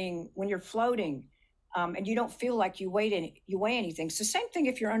simulating, when you're floating, and you don't feel like you weigh anything. It's the same thing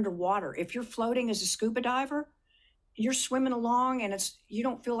if you're underwater. If you're floating as a scuba diver, you're swimming along and you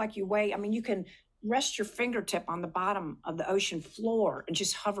don't feel like you weigh. I mean, you can rest your fingertip on the bottom of the ocean floor and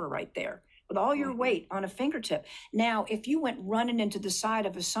just hover right there with all your weight on a fingertip. Now, if you went running into the side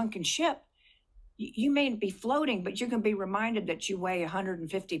of a sunken ship, you may be floating, but you're going to be reminded that you weigh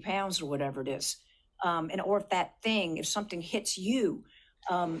 150 pounds or whatever it is. Or if something hits you.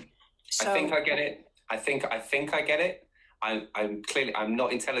 I think I get it. I think I get it. I'm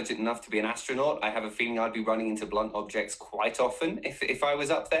not intelligent enough to be an astronaut. I have a feeling I'd be running into blunt objects quite often if I was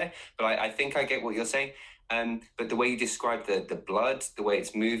up there. But I think I get what you're saying. But the way you describe the blood, the way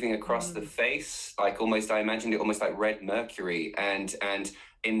it's moving across the face, like I imagined it almost like red mercury, and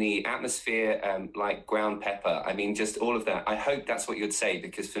in the atmosphere, like ground pepper. I mean, just all of that. I hope that's what you'd say,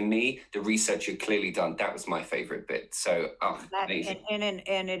 because for me, the research you'd clearly done, that was my favorite bit. So, amazing.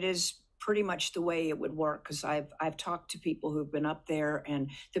 And it is pretty much the way it would work, because I've talked to people who've been up there, and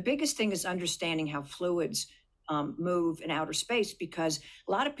the biggest thing is understanding how fluids move in outer space, because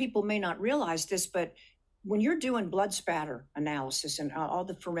a lot of people may not realize this, but when you're doing blood spatter analysis, and all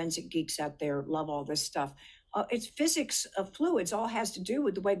the forensic geeks out there love all this stuff, it's physics of fluids. All has to do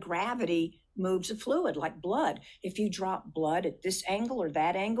with the way gravity moves a fluid, like blood. If you drop blood at this angle or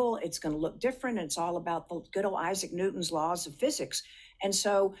that angle, it's going to look different. And it's all about the good old Isaac Newton's laws of physics. And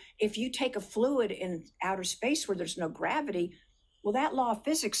so if you take a fluid in outer space where there's no gravity, well, that law of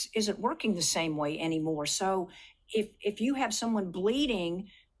physics isn't working the same way anymore. So if you have someone bleeding,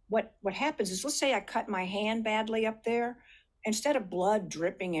 what happens is, let's say I cut my hand badly up there, instead of blood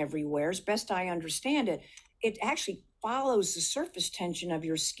dripping everywhere, as best I understand it, it actually follows the surface tension of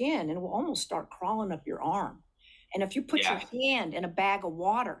your skin and will almost start crawling up your arm. And if you put your hand in a bag of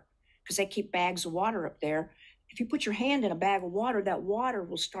water, because they keep bags of water up there, if you put your hand in a bag of water, that water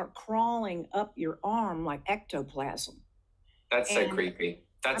will start crawling up your arm like ectoplasm. That's so creepy.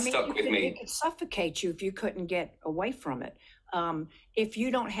 That stuck with me. It could suffocate you if you couldn't get away from it. If you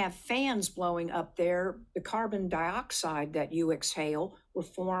don't have fans blowing up there, the carbon dioxide that you exhale will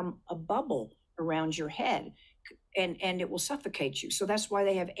form a bubble around your head, and it will suffocate you. So that's why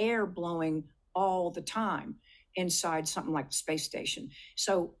they have air blowing all the time inside something like the space station.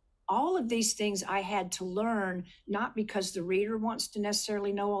 So all of these things I had to learn, not because the reader wants to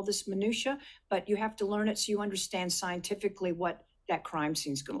necessarily know all this minutia, but you have to learn it so you understand scientifically what that crime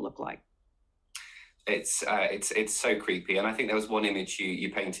scene is going to look like. It's so creepy, and I think there was one image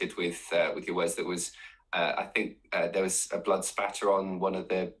you painted with your words that was, I think there was a blood spatter on one of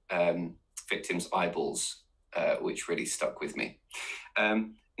the victim's eyeballs, which really stuck with me.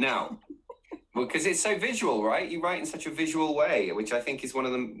 Now, well, because it's so visual, right? You write in such a visual way, which I think is one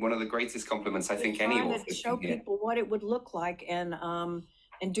of the greatest compliments I think any author to show can hear. people what it would look like, and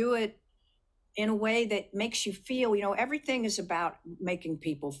do it in a way that makes you feel. You know, everything is about making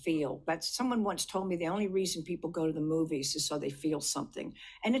people feel. But someone once told me the only reason people go to the movies is so they feel something,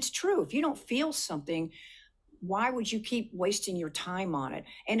 and it's true. If you don't feel something, why would you keep wasting your time on it?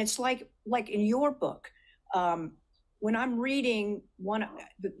 And it's like in your book, when I'm reading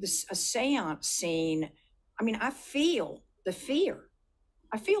a seance scene, I mean, I feel the fear.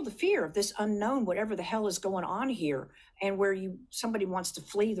 I feel the fear of this unknown, whatever the hell is going on here, and where somebody wants to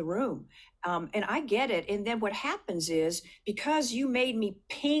flee the room. And I get it. And then what happens is, because you made me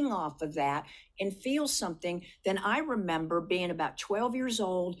ping off of that and feel something, then I remember being about 12 years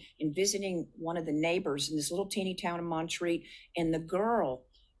old and visiting one of the neighbors in this little teeny town of Montreat, and the girl,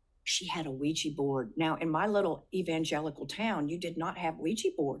 she had a Ouija board. Now, in my little evangelical town, you did not have Ouija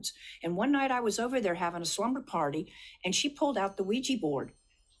boards. And one night I was over there having a slumber party, and she pulled out the Ouija board.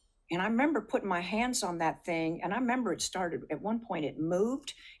 And I remember putting my hands on that thing, and I remember it started, at one point it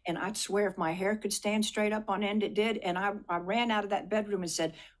moved, and I'd swear if my hair could stand straight up on end, it did. And I ran out of that bedroom and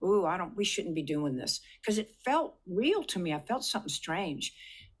said, ooh, we shouldn't be doing this. Because it felt real to me. I felt something strange.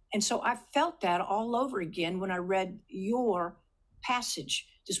 And so I felt that all over again when I read your passage,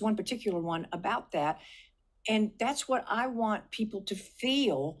 this one particular one about that. And that's what I want people to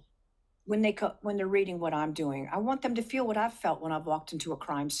feel when they're reading what I'm doing. I want them to feel what I've felt when I've walked into a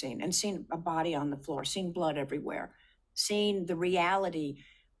crime scene and seen a body on the floor, seen blood everywhere, seen the reality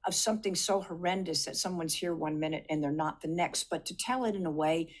of something so horrendous that someone's here one minute and they're not the next, but to tell it in a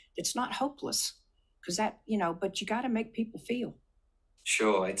way that's not hopeless, because but you got to make people feel.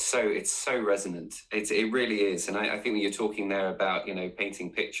 Sure, it's so resonant. It really is, and I think when you're talking there about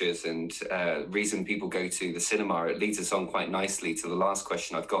painting pictures and reason people go to the cinema, it leads us on quite nicely to the last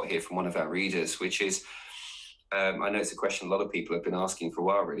question I've got here from one of our readers, which is, I know it's a question a lot of people have been asking for a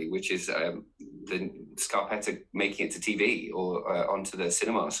while, really, which is the Scarpetta making it to TV or onto the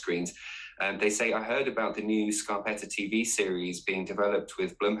cinema screens. They say, I heard about the new Scarpetta TV series being developed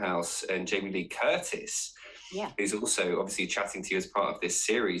with Blumhouse and Jamie Lee Curtis, who's also obviously chatting to you as part of this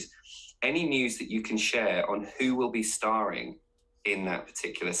series. Any news that you can share on who will be starring in that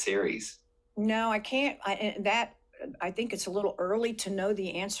particular series? No, I can't. I think it's a little early to know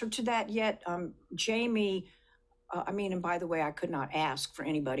the answer to that yet. Jamie, and by the way, I could not ask for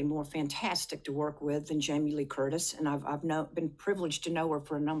anybody more fantastic to work with than Jamie Lee Curtis, and I've been privileged to know her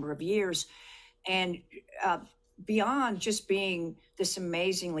for a number of years. And beyond just being this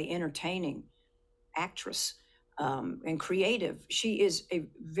amazingly entertaining actress and creative, she is a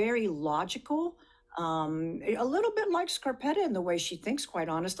very logical, a little bit like Scarpetta in the way she thinks, quite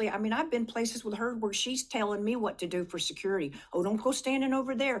honestly. I mean, I've been places with her where she's telling me what to do for security. Oh, don't go standing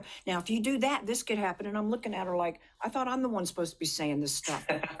over there. Now, if you do that, this could happen. And I'm looking at her like, I thought I'm the one supposed to be saying this stuff.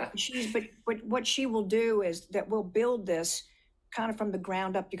 But what she will do is that we'll build this kind of from the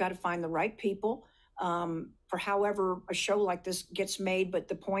ground up. You got to find the right people for however a show like this gets made. But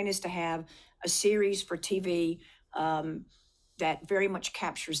the point is to have a series for TV that very much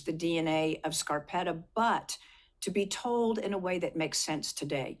captures the DNA of Scarpetta, but to be told in a way that makes sense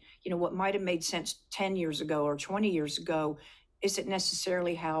today. What might have made sense 10 years ago or 20 years ago isn't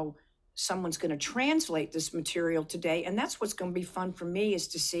necessarily how someone's going to translate this material today. And that's what's going to be fun for me, is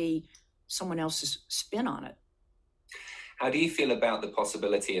to see someone else's spin on it. How do you feel about the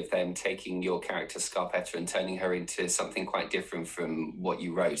possibility of them taking your character Scarpetta and turning her into something quite different from what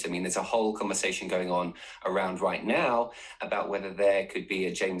you wrote? I mean, there's a whole conversation going on around right now about whether there could be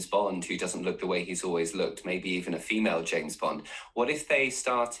a James Bond who doesn't look the way he's always looked, maybe even a female James Bond. What if they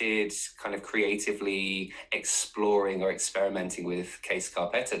started kind of creatively exploring or experimenting with Kay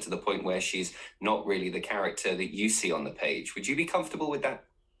Scarpetta to the point where she's not really the character that you see on the page? Would you be comfortable with that?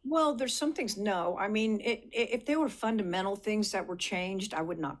 Well, there's some things, no. I mean, if there were fundamental things that were changed, I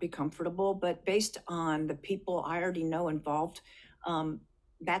would not be comfortable. But based on the people I already know involved,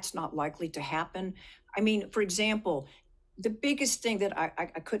 that's not likely to happen. I mean, for example, the biggest thing that I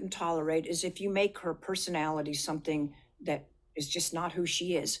couldn't tolerate is if you make her personality something that is just not who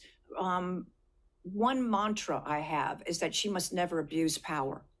she is. One mantra I have is that she must never abuse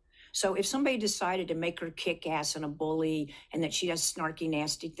power. So if somebody decided to make her kick ass and a bully and that she does snarky,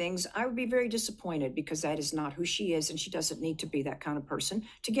 nasty things, I would be very disappointed because that is not who she is. And she doesn't need to be that kind of person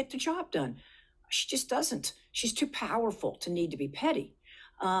to get the job done. She just doesn't. She's too powerful to need to be petty.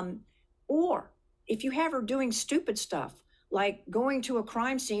 Or if you have her doing stupid stuff, like going to a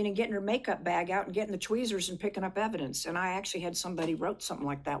crime scene and getting her makeup bag out and getting the tweezers and picking up evidence. And I actually had somebody wrote something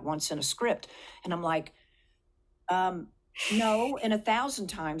like that once in a script. And I'm like, no, and 1,000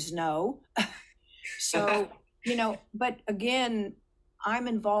 times no. So, but again, I'm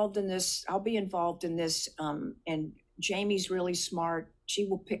involved in this. I'll be involved in this. And Jamie's really smart. She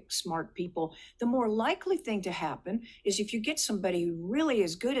will pick smart people. The more likely thing to happen is if you get somebody who really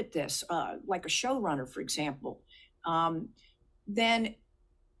is good at this, like a showrunner, for example, then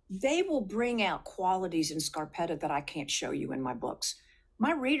they will bring out qualities in Scarpetta that I can't show you in my books.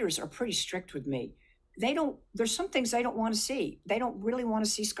 My readers are pretty strict with me. There's some things they don't want to see. They don't really want to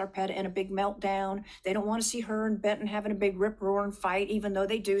see Scarpetta in a big meltdown. They don't want to see her and Benton having a big rip-roaring fight, even though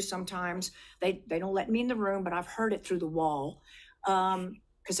they do sometimes. They don't let me in the room, but I've heard it through the wall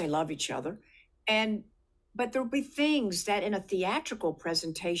because they love each other. But there'll be things that in a theatrical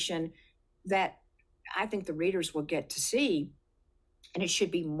presentation that I think the readers will get to see, and it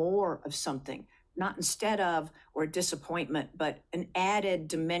should be more of something. Not instead of or a disappointment, but an added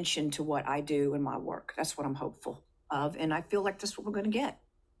dimension to what I do in my work. That's what I'm hopeful of. And I feel like that's what we're going to get.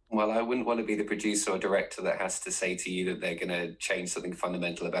 Well, I wouldn't want to be the producer or director that has to say to you that they're going to change something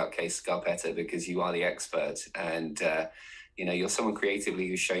fundamental about Case Scarpetta, because you are the expert. And, you're someone creatively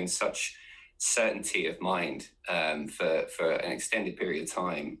who's shown such certainty of mind for an extended period of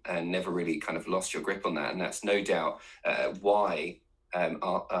time and never really kind of lost your grip on that. And that's no doubt why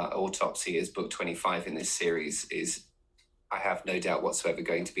our Autopsy is book 25 in this series is, I have no doubt whatsoever,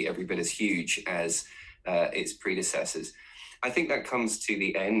 going to be every bit as huge as its predecessors. I think that comes to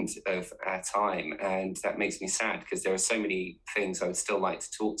the end of our time, and that makes me sad because there are so many things I would still like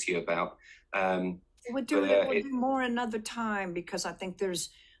to talk to you about. We'll do more another time, because I think there's,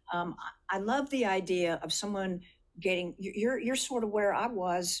 I love the idea of someone getting, you're sort of where I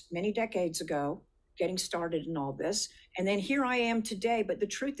was many decades ago, getting started in all this. And then here I am today. But the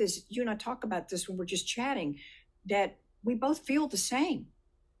truth is, you and I talk about this when we're just chatting, that we both feel the same.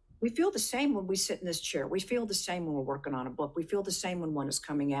 We feel the same when we sit in this chair. We feel the same when we're working on a book. We feel the same when one is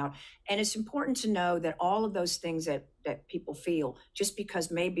coming out. And it's important to know that all of those things that people feel, just because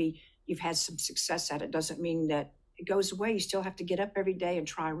maybe you've had some success at it, doesn't mean that it goes away. You still have to get up every day and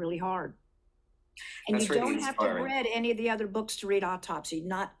try really hard. And that's you really don't have to have read any of the other books to read Autopsy.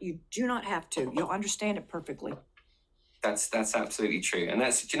 You do not have to. You'll understand it perfectly. That's absolutely true. And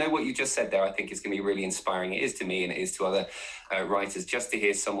do you know what you just said there? I think is going to be really inspiring. It is to me and it is to other writers, just to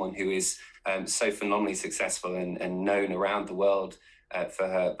hear someone who is so phenomenally successful and known around the world for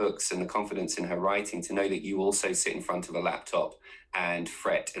her books and the confidence in her writing, to know that you also sit in front of a laptop and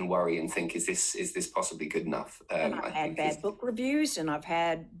fret and worry and think, is this possibly good enough? And I've had bad book reviews, and I've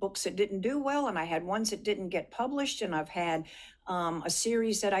had books that didn't do well, and I had ones that didn't get published, and I've had a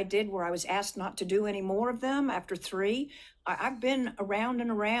series that I did where I was asked not to do any more of them after 3. I've been around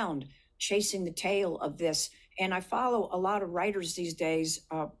and around chasing the tail of this, and I follow a lot of writers these days,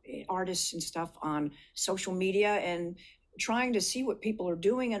 artists and stuff on social media, and trying to see what people are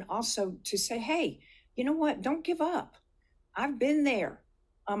doing, and also to say, hey, you know what, don't give up. I've been there.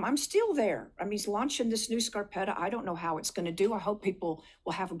 I'm still there. I mean, he's launching this new Scarpetta. I don't know how it's going to do. I hope people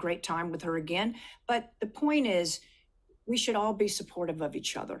will have a great time with her again. But the point is, we should all be supportive of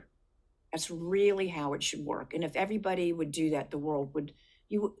each other. That's really how it should work. And if everybody would do that, the world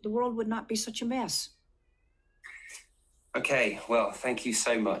would not be such a mess. Okay, well, thank you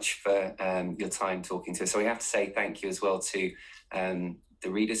so much for your time talking to us. So we have to say thank you as well to the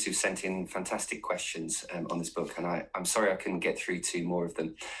readers who sent in fantastic questions on this book. And I'm sorry I couldn't get through to more of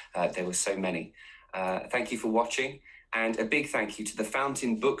them. There were so many. Thank you for watching. And a big thank you to the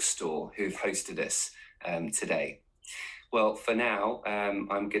Fountain Bookstore who've hosted us today. Well, for now,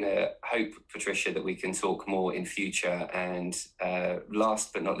 I'm going to hope, Patricia, that we can talk more in future. And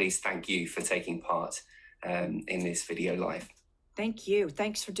last but not least, thank you for taking part in this video live. Thank you.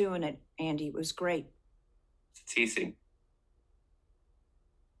 Thanks for doing it, Andy. It was great. See you soon.